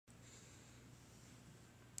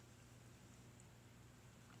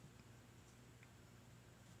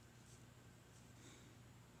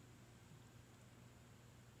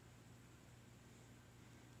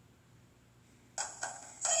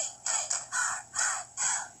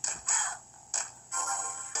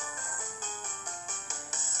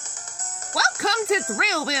Welcome to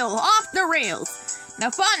Thrillville, off the rails. The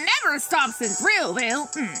fun never stops in Thrillville.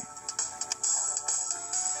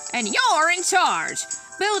 And you're in charge.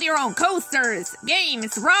 Build your own coasters,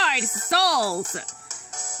 games, rides, stalls.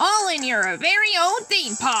 All in your very own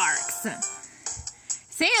theme parks.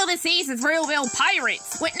 Sail the seas as Thrillville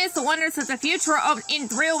pirates. Witness the wonders of the future in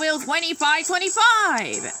Thrillville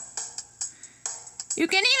 2525. You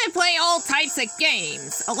can even play all types of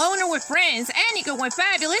games, alone or with friends, and you can win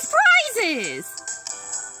fabulous prizes!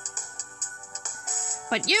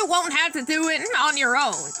 But you won't have to do it on your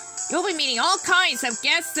own. You'll be meeting all kinds of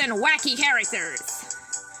guests and wacky characters.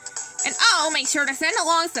 And I'll make sure to send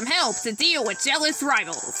along some help to deal with jealous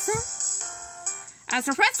rivals. As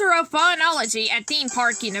Professor of Funology at Theme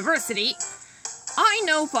Park University, I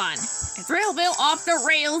know fun. And Thrillville Off the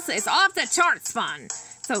Rails is off the charts fun.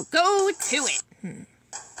 So go to it.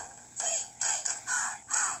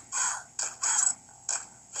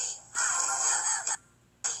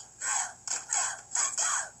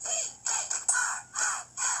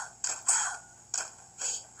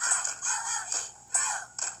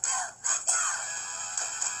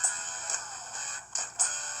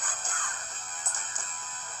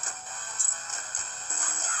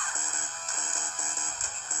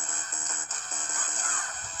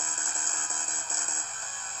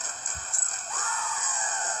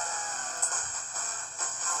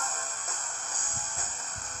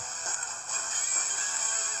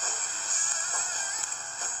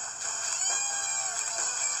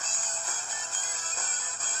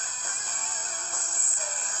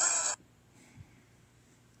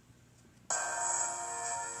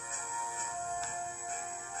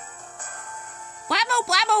 Blabbo,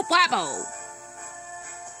 blabbo, blabbo!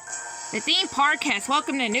 The theme park has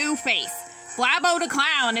welcomed a new face. Blabbo the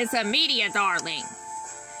Clown is a media darling.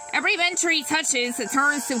 Every venture he touches, it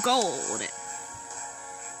turns to gold.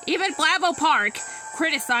 Even Blabbo Park,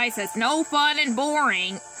 criticized as no fun and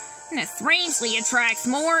boring, strangely attracts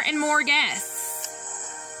more and more guests.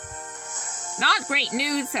 Not great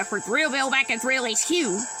news for Thrillville back at Thrill HQ.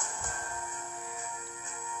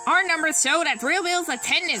 Our numbers show that Thrillville's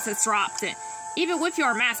attendance has dropped, even with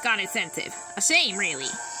your mascot incentive. A shame, really.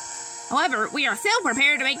 However, we are still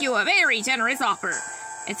prepared to make you a very generous offer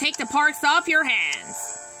and take the parks off your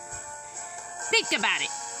hands. Think about it.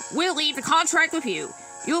 We'll leave the contract with you.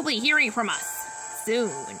 You'll be hearing from us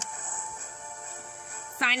soon.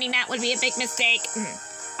 Signing that would be a big mistake.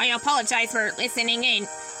 I apologize for listening in.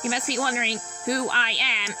 You must be wondering who I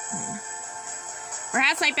am.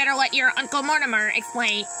 Perhaps I better let your Uncle Mortimer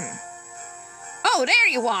explain. Oh, there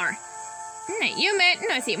you are. You met,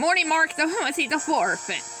 Morty Mark the fourth.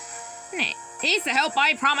 He's the help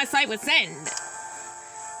I promised I would send.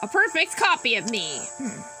 A perfect copy of me.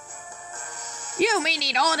 You may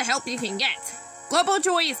need all the help you can get. Global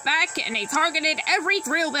Joy is back, and they targeted every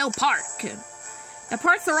Thrillville park. The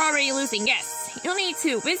parks are already losing guests. You'll need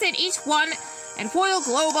to visit each one and foil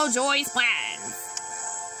Global Joy's plans.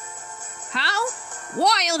 How?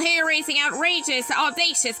 Wild hair-raising, outrageous,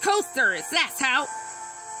 audacious coasters, that's how.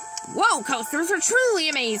 Whoa, coasters are truly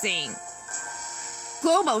amazing.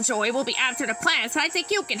 Global Joy will be after the plans, so I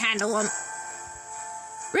think you can handle them.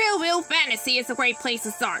 Thrillville Fantasy is a great place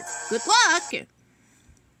to start. Good luck!